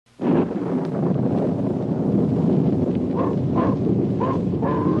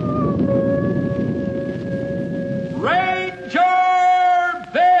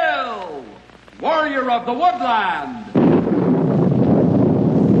of the woodland.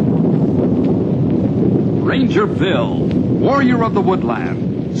 Ranger Bill, warrior of the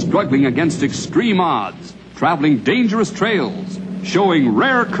woodland, struggling against extreme odds, traveling dangerous trails, showing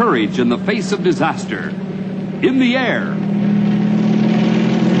rare courage in the face of disaster. In the air.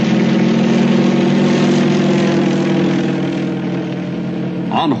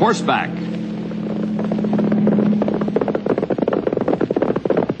 On horseback.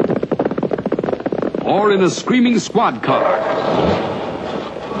 Or in a screaming squad car.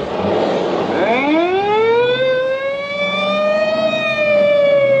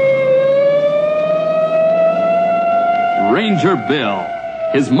 Ranger Bill,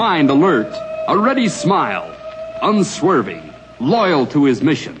 his mind alert, a ready smile, unswerving, loyal to his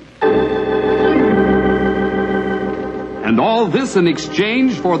mission. And all this in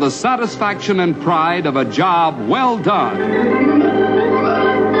exchange for the satisfaction and pride of a job well done.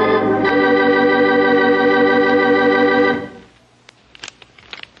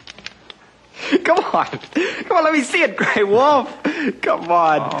 Come on, let me see it, Gray Wolf. Come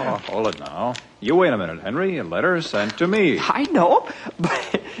on. Oh, hold it now. You wait a minute, Henry. A letter sent to me. I know,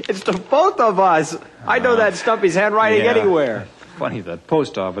 but it's to both of us. I know that Stumpy's handwriting anywhere. Funny that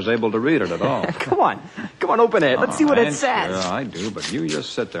post office able to read it at all. Come on, open it. Let's see what it says. Sure, I do, but you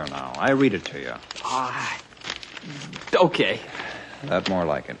just sit there now. I read it to you. Okay. That more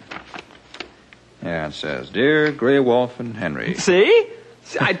like it. Yeah, it says, Dear Gray Wolf and Henry. See?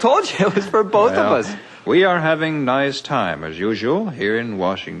 I told you it was for both of us. We are having nice time, as usual, here in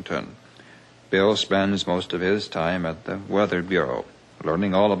Washington. Bill spends most of his time at the Weather Bureau,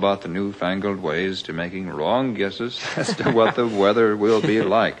 learning all about the newfangled ways to making wrong guesses as to what the weather will be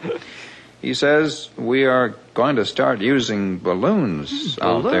like. He says we are going to start using balloons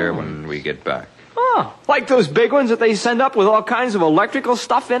out there when we get back. Oh, like those big ones that they send up with all kinds of electrical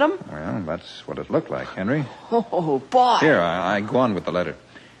stuff in them? Well, that's what it looked like, Henry. Oh, boy. Here, I go on with the letter.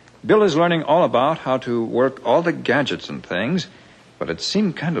 Bill is learning all about how to work all the gadgets and things, but it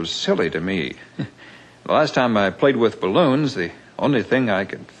seemed kind of silly to me. The last time I played with balloons, the only thing I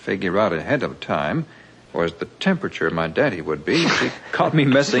could figure out ahead of time was the temperature my daddy would be if he caught me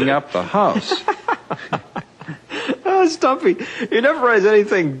messing up the house. Oh, Stumpy, he never has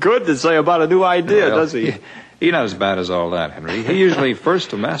anything good to say about a new idea, does he? He's not as bad as all that, Henry. He's usually first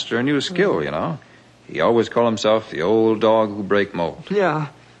to master a new skill, you know. He always called himself the old dog who break mold. Yeah,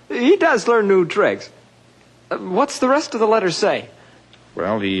 he does learn new tricks. What's the rest of the letter say?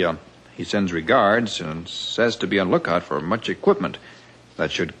 Well, he sends regards and says to be on lookout for much equipment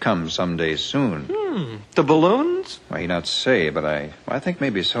that should come someday soon. The balloons? Well, he not say, but I think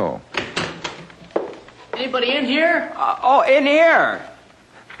maybe so. Anybody in here? In here.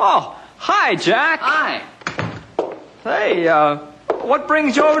 Oh, hi, Jack. Hi. Hey, what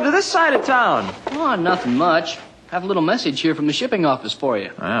brings you over to this side of town? Oh, nothing much. I have a little message here from the shipping office for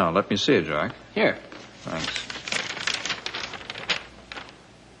you. Well, let me see it, Jack. Here. Thanks.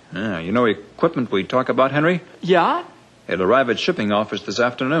 Yeah, you know equipment we talk about, Henry? Yeah? It'll arrive at shipping office this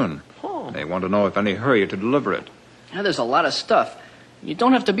afternoon. Oh. They want to know if any hurry to deliver it. Yeah, there's a lot of stuff. You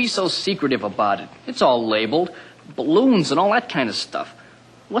don't have to be so secretive about it. It's all labeled. Balloons and all that kind of stuff.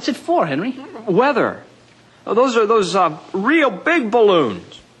 What's it for, Henry? Weather. Oh, those are those real big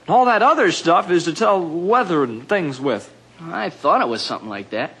balloons. All that other stuff is to tell weather and things with. I thought it was something like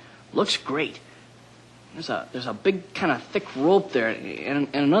that. Looks great. There's a big kind of thick rope there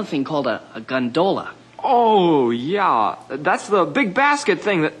and another thing called a gondola. Oh, yeah. That's the big basket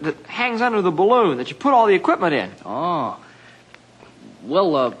thing that hangs under the balloon that you put all the equipment in. Oh.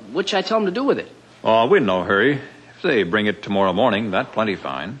 Well, what should I tell them to do with it? Oh, we're in no hurry. If they bring it tomorrow morning, that's plenty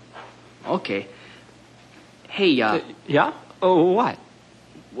fine. Okay. Hey, Yeah? Oh, what?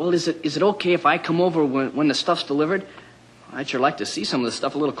 well, is it okay if I come over when the stuff's delivered? I'd sure like to see some of the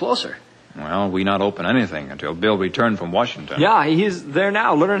stuff a little closer. Well, we not open anything until Bill returned from Washington. Yeah, he's there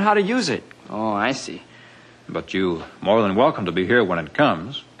now learning how to use it. Oh, I see. But you more than welcome to be here when it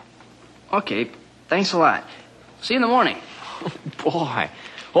comes. Okay, thanks a lot. See you in the morning. Boy,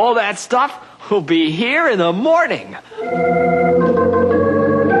 all that stuff will be here in the morning.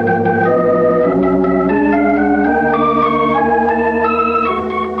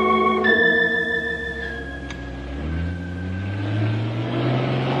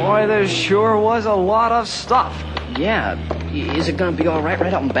 Boy, there sure was a lot of stuff. Yeah, is it going to be all right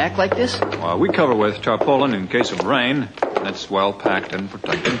out in back like this? Well, we cover with tarpaulin in case of rain. That's well packed and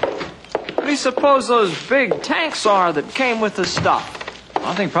protected. What do you suppose those big tanks are that came with the stuff?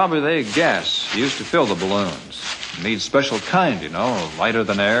 I think probably they gas used to fill the balloons. Need special kind, you know, lighter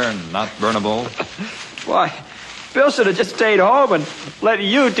than air and not burnable. Why, Bill should have just stayed home and let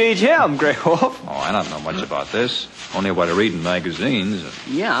you teach him, Grey Wolf. Oh, I don't know much about this. Only what I read in magazines.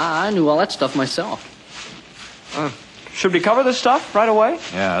 Yeah, I knew all that stuff myself. Should we cover this stuff right away?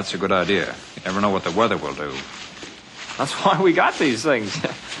 Yeah, that's a good idea. You never know what the weather will do. That's why we got these things.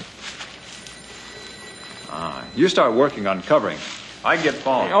 You start working on covering. I get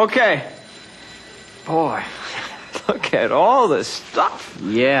phone. Okay. Boy, look at all this stuff.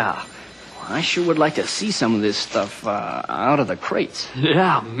 Yeah. I sure would like to see some of this stuff out of the crates.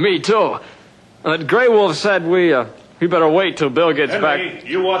 Yeah, me too. Grey Wolf said we better wait till Bill gets back.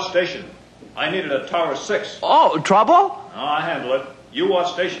 You watch station. I needed a tower 6. Oh, trouble? No, I handle it. You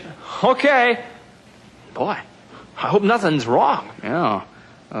watch station. Okay. Boy, I hope nothing's wrong. Yeah.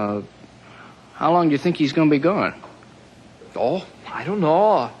 How long do you think he's going to be gone? Oh, I don't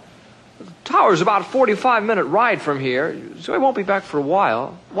know. The tower's about a 45-minute ride from here, so he won't be back for a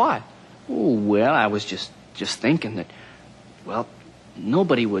while. Why? Oh, well, I was just thinking that, well,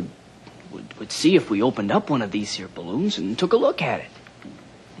 nobody would see if we opened up one of these here balloons and took a look at it.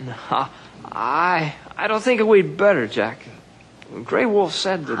 I don't think we'd better, Jack. Grey Wolf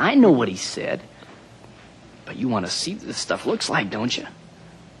said that... I know what he said. But you want to see what this stuff looks like, don't you?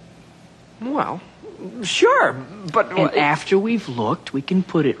 Well, sure, but... And after we've looked, we can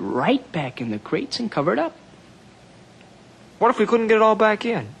put it right back in the crates and cover it up. What if we couldn't get it all back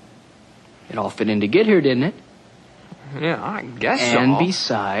in? It all fit in to get here, didn't it? Yeah, I guess so. And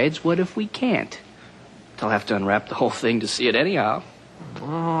besides, what if we can't? They'll have to unwrap the whole thing to see it anyhow.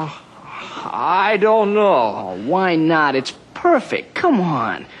 Oh, I don't know. Oh, why not? It's perfect. Come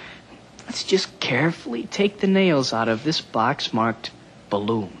on. Let's just carefully take the nails out of this box marked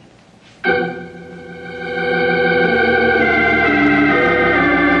balloon.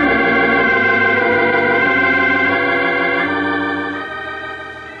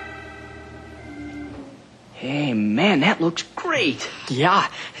 Hey, man, that looks great. Yeah,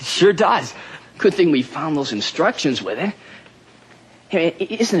 it sure does. Good thing we found those instructions with it. Hey,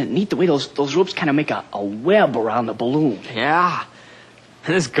 isn't it neat the way those ropes kind of make a web around the balloon? Yeah.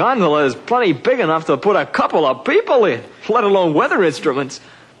 And this gondola is plenty big enough to put a couple of people in, let alone weather instruments.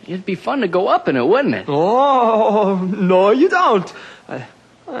 It'd be fun to go up in it, wouldn't it? Oh, no, you don't.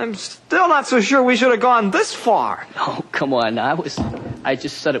 I'm still not so sure we should have gone this far. Oh, come on. I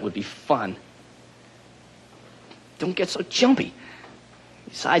just said it would be fun. Don't get so jumpy.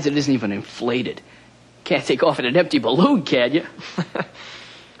 Besides, it isn't even inflated. Can't take off in an empty balloon, can you?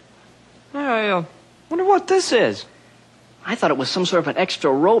 I wonder what this is. I thought it was some sort of an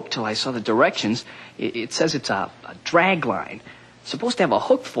extra rope till I saw the directions. It says it's a drag line. Supposed to have a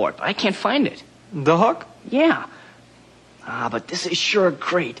hook for it, but I can't find it. The hook? Yeah. But this is sure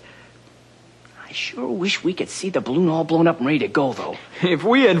great. I sure wish we could see the balloon all blown up and ready to go, though. If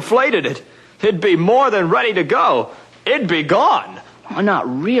we inflated it, it'd be more than ready to go. It'd be gone. Oh, not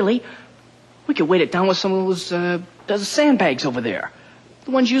really. We could weight it down with some of those sandbags over there.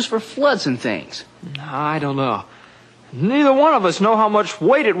 The ones used for floods and things. I don't know. Neither one of us know how much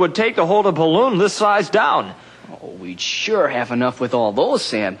weight it would take to hold a balloon this size down. Oh, we'd sure have enough with all those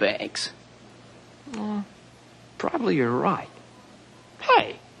sandbags. Probably you're right.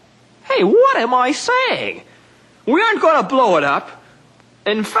 Hey, what am I saying? We aren't going to blow it up.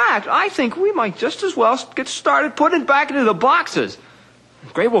 In fact, I think we might just as well get started putting it back into the boxes.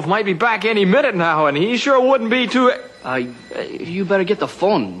 Grey Wolf might be back any minute now, and he sure wouldn't be too... You better get the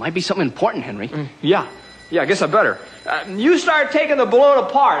phone. Might be something important, Henry. Yeah, I guess I better. You start taking the balloon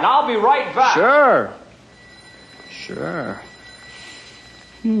apart, and I'll be right back. Sure.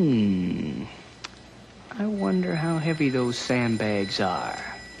 I wonder how heavy those sandbags are.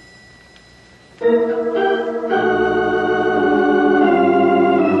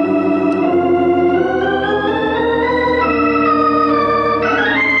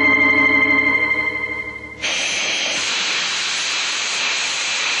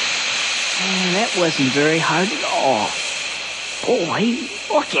 That wasn't very hard at all. Boy,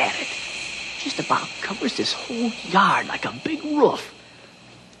 look at it. Just about covers this whole yard like a big roof.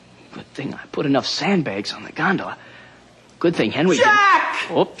 Good thing I put enough sandbags on the gondola. Good thing Henry Jack!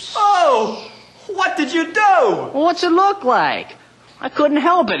 didn't... Oops. Oh, what did you do? Well, what's it look like? I couldn't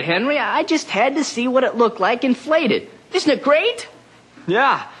help it, Henry. I just had to see what it looked like inflated. Isn't it great?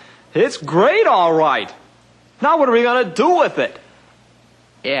 Yeah, it's great, all right. Now what are we going to do with it?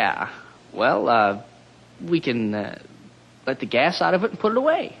 Yeah. Well, we can let the gas out of it and put it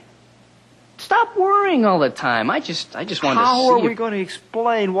away. Stop worrying all the time. I just wanted to see... How are we going to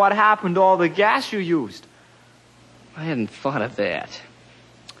explain what happened to all the gas you used? I hadn't thought of that.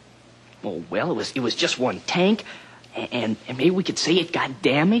 Oh, well, it was just one tank, and maybe we could say it got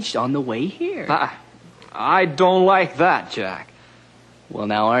damaged on the way here. I don't like that, Jack. Well,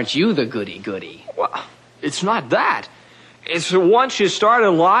 now, aren't you the goody-goody? Well, it's not that. It's that once you start a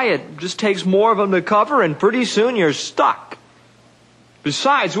lie, it just takes more of them to cover, and pretty soon you're stuck.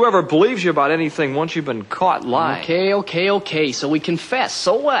 Besides, whoever believes you about anything once you've been caught lying? Okay. So we confess.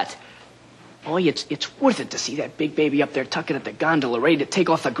 So what? Boy, it's worth it to see that big baby up there tucking at the gondola, ready to take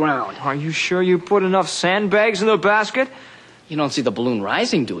off the ground. Are you sure you put enough sandbags in the basket? You don't see the balloon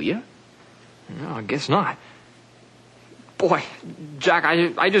rising, do you? No, I guess not. Boy, Jack,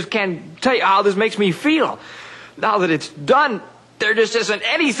 I just can't tell you how this makes me feel. Now that it's done, there just isn't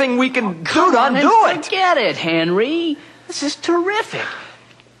anything we can do to undo it. Forget it, Henry. This is terrific.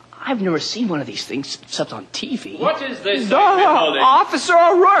 I've never seen one of these things except on TV. What is this? Officer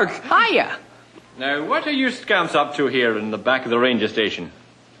O'Rourke. Hiya. Now, what are you scamps up to here in the back of the ranger station?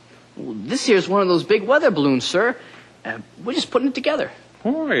 Well, this here's one of those big weather balloons, sir. We're just putting it together.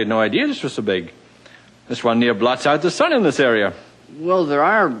 Oh, I had no idea this was so big. This one near blots out the sun in this area. Well, there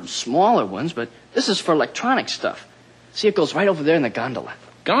are smaller ones, but this is for electronic stuff. See, it goes right over there in the gondola.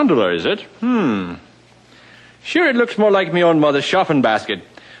 Gondola, is it? Sure, it looks more like my own mother's shopping basket.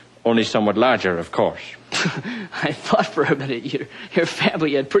 Only somewhat larger, of course. I thought for a minute your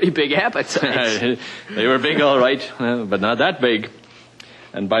family had pretty big appetites. They were big, all right, but not that big.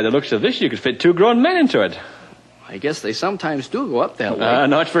 And by the looks of this, you could fit 2 grown men into it. I guess they sometimes do go up that way.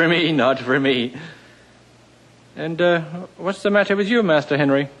 Not for me. And what's the matter with you, Master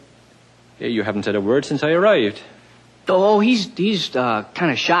Henry? You haven't said a word since I arrived. Oh, he's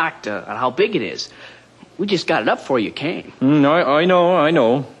kind of shocked at how big it is. We just got it up before you came. I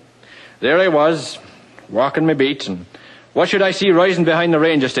know. There I was, walking my beat, and what should I see rising behind the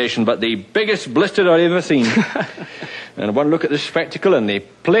ranger station but the biggest blister I've ever seen. And one look at the spectacle, and the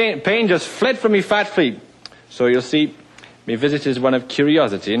pain just fled from me fat feet. So you'll see, my visit is one of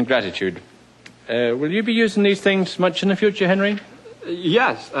curiosity and gratitude. Will you be using these things much in the future, Henry?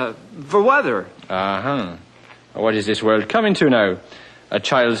 Yes, for weather. Uh-huh. What is this world coming to now? A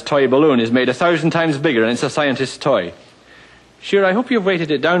child's toy balloon is made 1,000 times bigger, and it's a scientist's toy. Sure, I hope you've weighted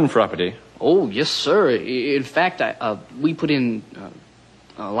it down properly. Oh, yes, sir. In fact, we put in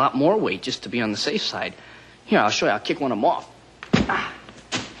a lot more weight just to be on the safe side. Here, I'll show you. I'll kick one of them off.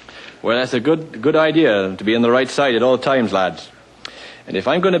 Well, that's a good idea, to be on the right side at all times, lads. And if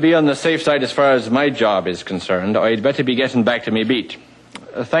I'm going to be on the safe side as far as my job is concerned, I'd better be getting back to me beat.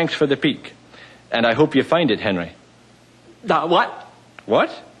 Thanks for the peek. And I hope you find it, Henry. What?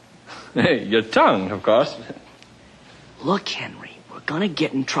 What? Your tongue, of course. Look, Henry, we're gonna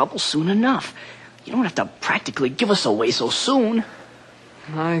get in trouble soon enough. You don't have to practically give us away so soon.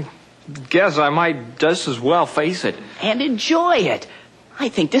 I guess I might just as well face it. And enjoy it. I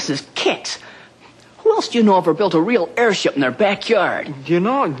think this is kicks. Who else do you know ever built a real airship in their backyard? You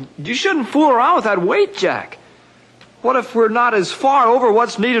know, you shouldn't fool around with that weight, Jack. What if we're not as far over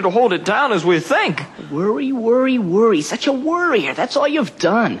what's needed to hold it down as we think? Worry. Such a worrier. That's all you've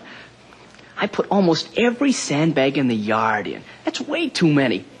done. I put almost every sandbag in the yard in. That's way too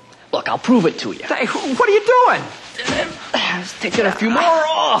many. Look, I'll prove it to you. Hey, what are you doing? Just taking a few more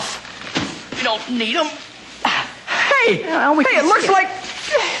off. You don't need them. Hey, it looks like...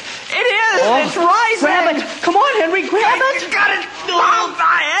 It is! Oh, it's rising! Grab it! Come on, Henry, grab it! You got it!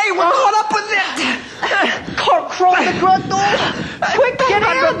 Hey, we're caught up with it! Crawl the grunt door! Quick, get in!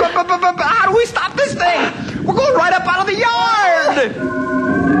 How do we stop this thing? We're going right up out of the yard!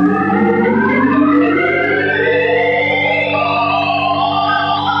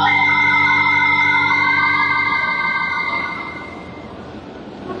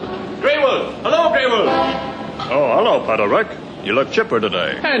 Oh, hello, Paddle-Rick. You look chipper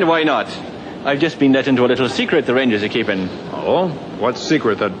today. And why not? I've just been let into a little secret the Rangers are keeping. Oh? What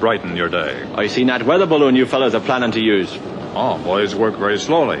secret that brightened your day? I seen that weather balloon you fellas are planning to use. Oh, boys work very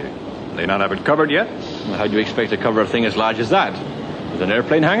slowly. They not have it covered yet? Well, how do you expect to cover a thing as large as that? With an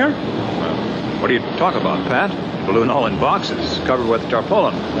airplane hangar? Well, what do you talk about, Pat? Balloon all in boxes, covered with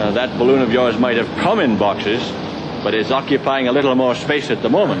tarpaulin. That balloon of yours might have come in boxes, but it's occupying a little more space at the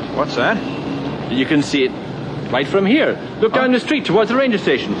moment. What's that? You can see it right from here. Look down the street towards the ranger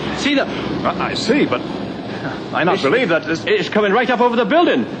station. See that? I see, but I not believe that this... It's coming right up over the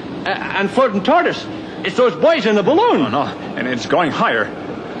building and floating toward us. It's those boys in the balloon. Oh, no, and it's going higher.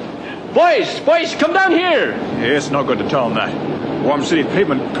 Boys, come down here. It's no good to tell them that. Warm city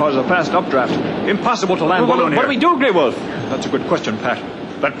pavement causes a fast updraft. Impossible to land balloon here. What do we do, Grey Wolf? That's a good question, Pat.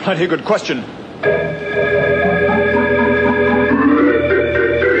 That plenty good question.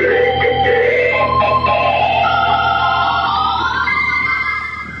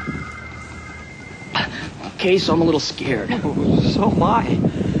 Okay, so I'm a little scared. So am I.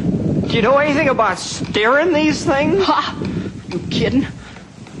 Do you know anything about steering these things? Ha! You kidding?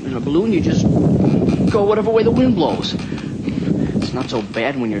 In a balloon, you just go whatever way the wind blows. It's not so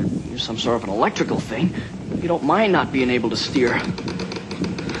bad when you're some sort of an electrical thing. You don't mind not being able to steer.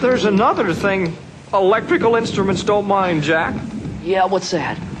 There's another thing electrical instruments don't mind, Jack. Yeah, what's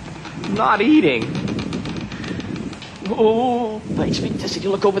that? Not eating. Oh, makes me dizzy to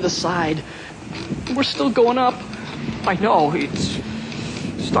look over the side. We're still going up. I know, it's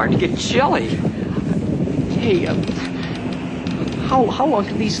starting to get chilly. Hey, how long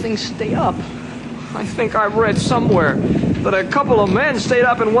can these things stay up? I think I read somewhere that a couple of men stayed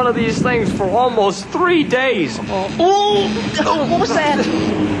up in one of these things for almost 3 days. Oh, what was that?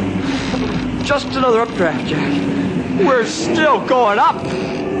 Just another updraft, Jack. We're still going up.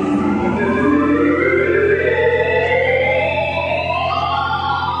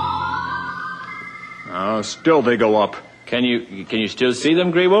 Still they go up. Can you still see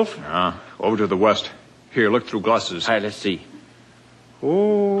them, Grey Wolf? Over to the west. Here, look through glasses. All right, let's see.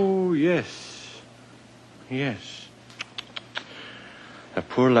 Oh, yes. Yes. The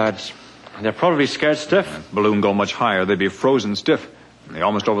poor lads. They're probably scared stiff. Balloon go much higher, they'd be frozen stiff. They're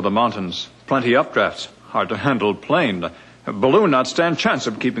almost over the mountains. Plenty updrafts. Hard to handle plane. A balloon not stand chance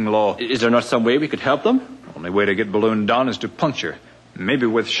of keeping low. Is there not some way we could help them? Only way to get balloon down is to puncture. Maybe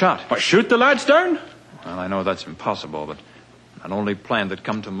with shot. What, shoot the lads down? Well, I know that's impossible, but an only plan that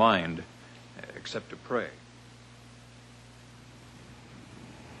come to mind, except to pray.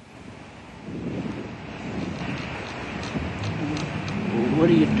 What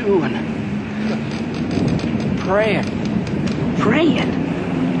are you doing? Praying. Praying?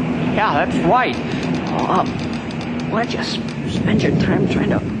 Yeah, that's right. Why don't you spend your time trying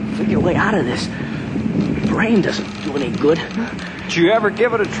to figure a way out of this? Praying doesn't do any good. Did you ever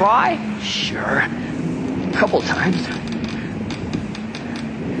give it a try? Sure. A couple times.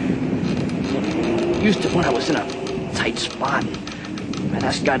 Used to when I was in a tight spot and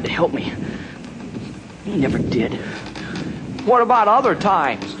asked God to help me. He never did. What about other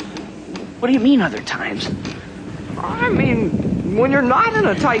times? What do you mean other times? I mean, when you're not in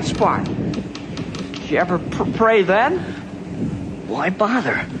a tight spot. Did you ever pray then? Why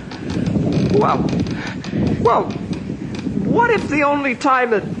bother? Well, what if the only time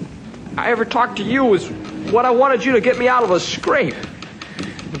that I ever talked to you was when I wanted you to get me out of a scrape?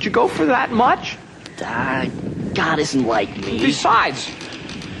 Would you go for that much? God isn't like me. Besides,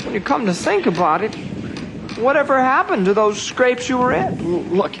 when you come to think about it, whatever happened to those scrapes you were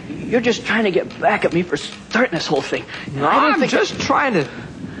in? Look, you're just trying to get back at me for starting this whole thing. I'm just trying to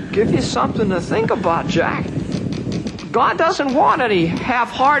give you something to think about, Jack. God doesn't want any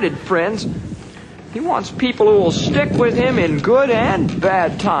half-hearted friends. He wants people who will stick with him in good and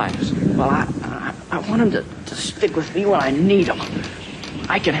bad times. Well, I want him to stick with me when I need him.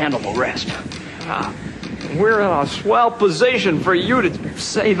 I can handle the rest. We're in a swell position for you to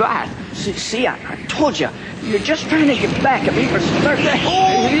say that. See, I told you. You're just trying to get back at me for starting that.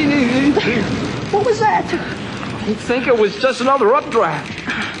 Oh! What was that? I think it was just another updraft.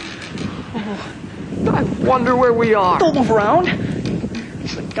 I wonder where we are. Don't move around.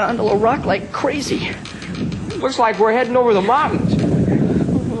 The gondola rock like crazy. Looks like we're heading over the mountains.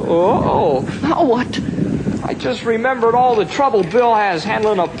 Oh. Now what? I just remembered all the trouble Bill has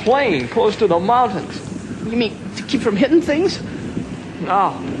handling a plane close to the mountains. You mean to keep from hitting things?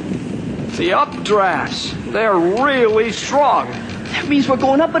 No. The updrafts. They're really strong. That means we're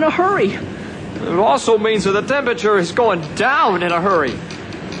going up in a hurry. It also means that the temperature is going down in a hurry.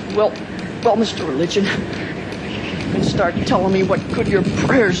 Well, Mr. Religion, you can start telling me what good your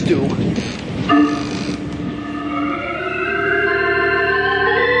prayers do.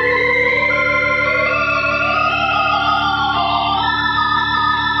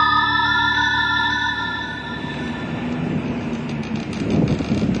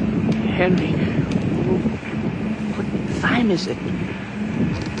 Henry, what time is it?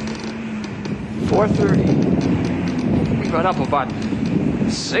 4:30. We've been up about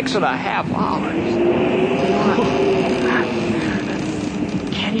 6.5 hours.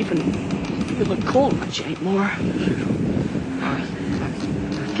 Can't even feel the cold much anymore. I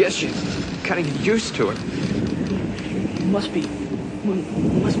guess you're getting used to it. Must be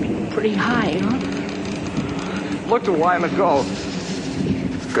pretty high, huh? Looked a while ago.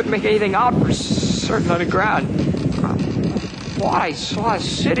 Couldn't make anything out for certain on the ground. Thought I saw a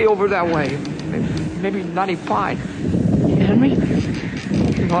city over that way. Maybe 95. Henry?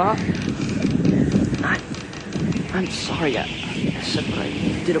 Huh? I'm sorry I said what I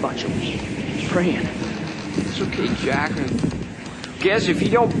did about you praying. It's okay, Jack. I guess if you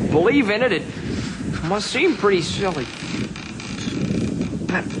don't believe in it, it must seem pretty silly.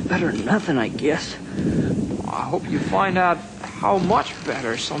 Better than nothing, I guess. I hope you find out how much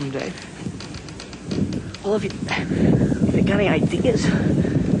better someday. Well, if you got any ideas?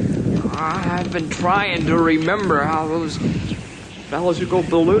 I've been trying to remember how those fellows who go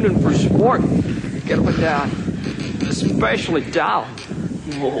ballooning for sport get up and down. Especially down.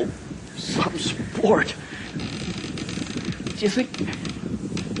 Whoa, some sport. Do you think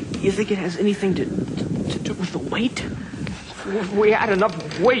it has anything to do with the weight? If we had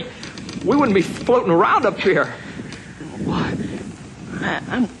enough weight, we wouldn't be floating around up here. What?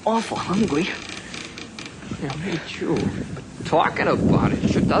 I'm awful hungry. Yeah, me too. But talking about it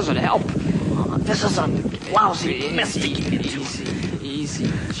sure doesn't help. This is a lousy mess to get into.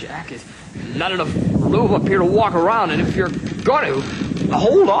 Easy, Jack. There's not enough room up here to walk around, and if you're going to,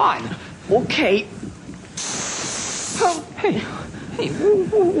 hold on. Okay. Oh, hey,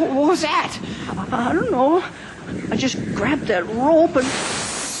 what was that? I don't know. I just grabbed that rope and...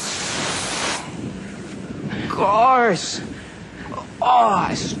 Of course.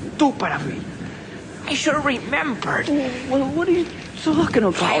 Oh, stupid of me. I should have remembered. Well, what are you talking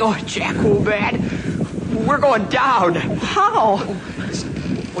about? Oh, Jack, old man. We're going down. How?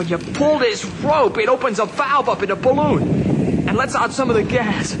 When you pull this rope, it opens a valve up in the balloon and lets out some of the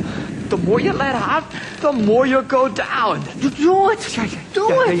gas. The more you let out, the more you go down. Do it. Do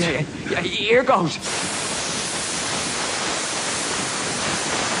it. Yeah, here goes.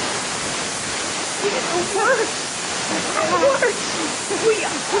 It works. We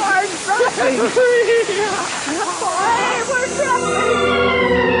are dropping. We're dropping.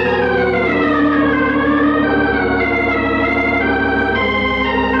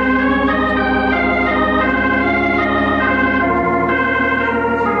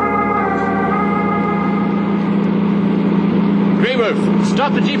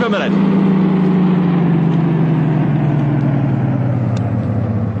 Stop the Jeep a minute.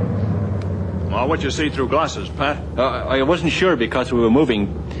 Well, what you see through glasses, Pat? I wasn't sure because we were moving,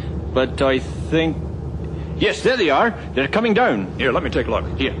 but I think... Yes, there they are. They're coming down. Here, let me take a look.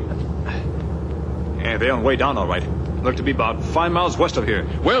 Here. Yeah, they're on the way down, all right. Look to be about 5 miles west of here.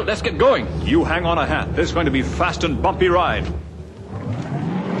 Well, let's get going. You hang on a hat. This is going to be a fast and bumpy ride.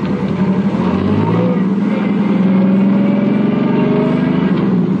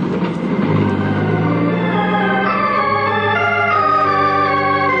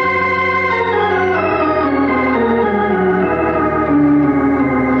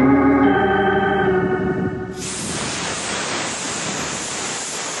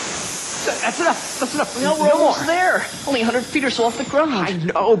 That's enough. Well, we're almost there. Only 100 feet or so off the ground. I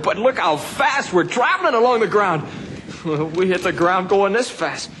know, but look how fast we're traveling along the ground. We hit the ground going this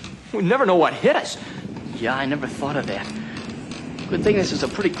fast. We never know what hit us. Yeah, I never thought of that. Good thing this is a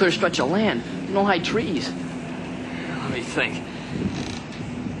pretty clear stretch of land. No high trees. Let me think.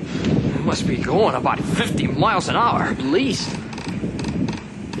 We must be going about 50 miles an hour. At least.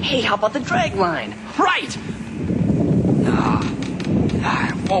 Hey, how about the drag line? Right!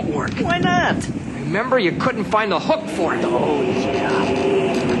 It won't work. Why not? Remember, you couldn't find the hook for it. Oh, yeah.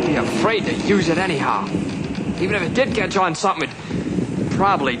 I'd be afraid to use it anyhow. Even if it did catch on something, it'd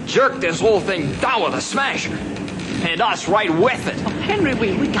probably jerk this whole thing down with a smash. And us right with it. Oh, Henry,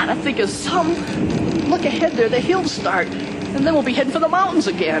 we gotta think of some. Look ahead there, the hills start. And then we'll be heading for the mountains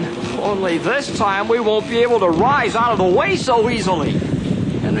again. Only this time we won't be able to rise out of the way so easily.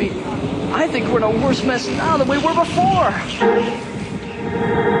 Henry, I think we're in a worse mess now than we were before.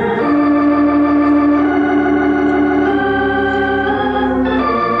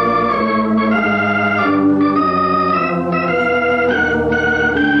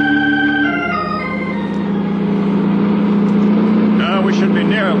 We should be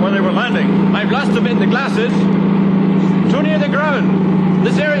near where they were landing. I've lost them in the glasses. Too near the ground.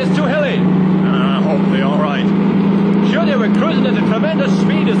 This area is too hilly. Hopefully all right. Sure, they were cruising at a tremendous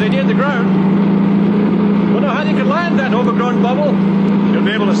speed as they neared the ground. Wonder how they could land that overgrown bubble. You'll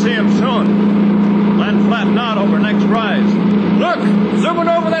be able to see them soon. Land flatten out over next rise. Look, zooming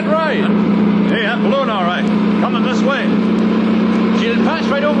over that rise. Hey, that balloon all right. Coming this way. She'll pass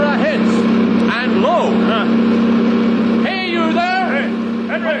right over our heads. And low. Hey, you there? Hey,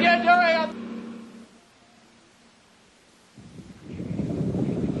 Henry. Get your way up.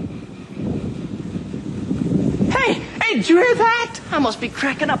 Hey, did you hear that? I must be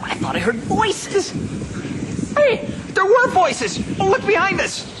cracking up. I thought I heard voices. Hey, there were voices. Oh, look behind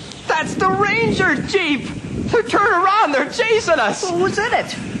us. That's the Ranger Jeep. They're turning around. They're chasing us. Well, who's in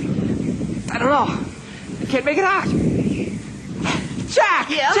it? I don't know. I can't make it out. Jack!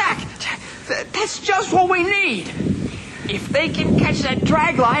 Yeah? Jack! That's just what we need. If they can catch that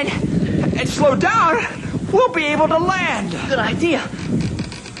drag line and slow down, we'll be able to land. Good idea.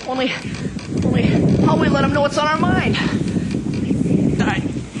 Only, how we let him know what's on our mind?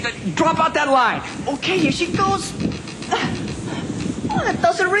 Drop out that line. Okay, here she goes. Oh, that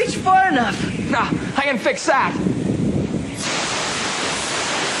doesn't reach far enough. I can fix that.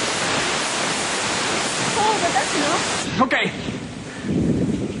 Oh, but that's enough. Okay.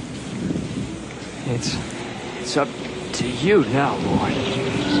 It's up to you now, boy.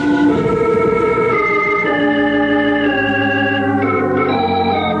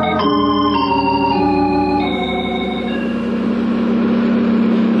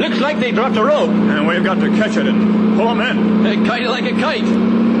 Like they dropped a rope. And we've got to catch it and pull them in. Kite like a kite.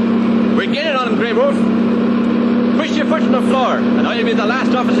 We're getting on him, Grey Wolf. Push your foot on the floor, and I'll be the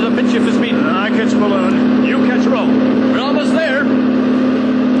last officer to pinch you for speeding. I catch balloon. You catch rope. We're almost there.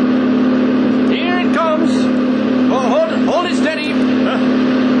 Here it comes. Oh, hold it steady.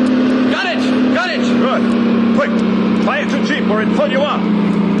 Got it. Good. Quick, tie it to Jeep or it'll pull you up.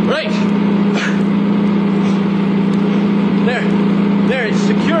 Right. There, it's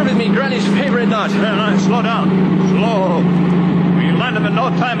secure with me, Granny's favorite knot. Yeah, slow down. Slow. We land him in no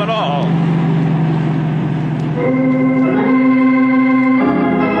time at all.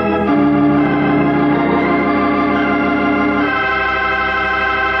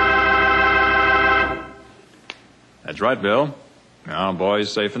 That's right, Bill. Now,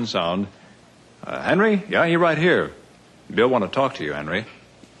 boys, safe and sound. Henry? Yeah, you're right here. Bill want to talk to you, Henry.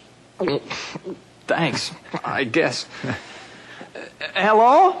 Thanks, I guess.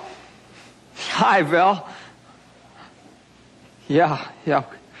 Hello? Hi, Bill. Yeah,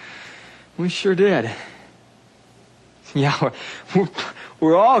 we sure did. Yeah,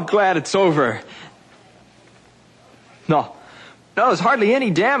 we're all glad it's over. No, there's hardly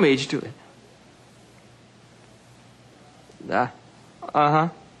any damage to it. Yeah.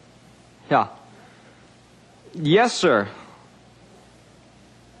 Yes, sir.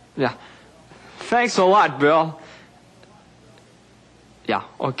 Yeah. Thanks a lot, Bill. Yeah,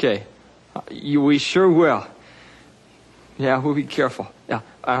 okay. We sure will. Yeah, we'll be careful.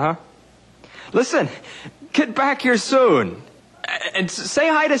 Yeah, Listen, get back here soon. And say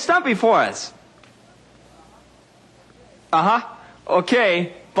hi to Stumpy for us.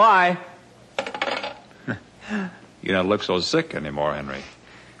 Okay, bye. You don't look so sick anymore, Henry.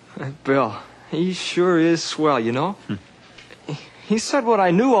 Bill, he sure is swell, you know? He said what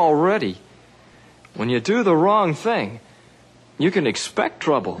I knew already. When you do the wrong thing, you can expect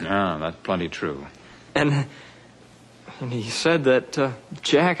trouble. Yeah, that's plenty true. And he said that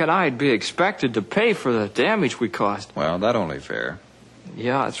Jack and I'd be expected to pay for the damage we caused. Well, that only fair.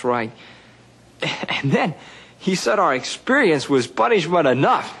 Yeah, that's right. And then he said our experience was punishment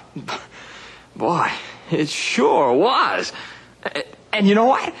enough. Boy, it sure was. And you know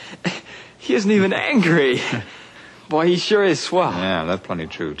what? He isn't even angry. Boy, he sure is swell. Yeah, that's plenty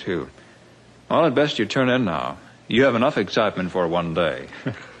true, too. Well, at best you turn in now. You have enough excitement for one day.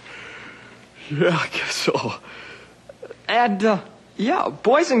 Yeah, I guess so. And, yeah,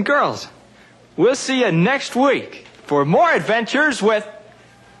 boys and girls, we'll see you next week for more adventures with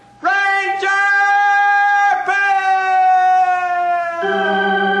Ranger Bill!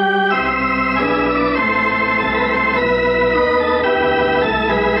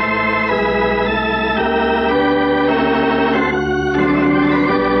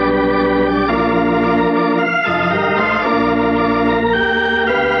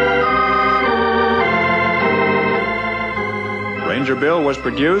 Ranger Bill was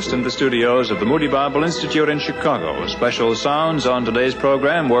produced in the studios of the Moody Bible Institute in Chicago. Special sounds on today's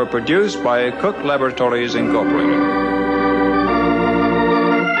program were produced by Cook Laboratories Incorporated.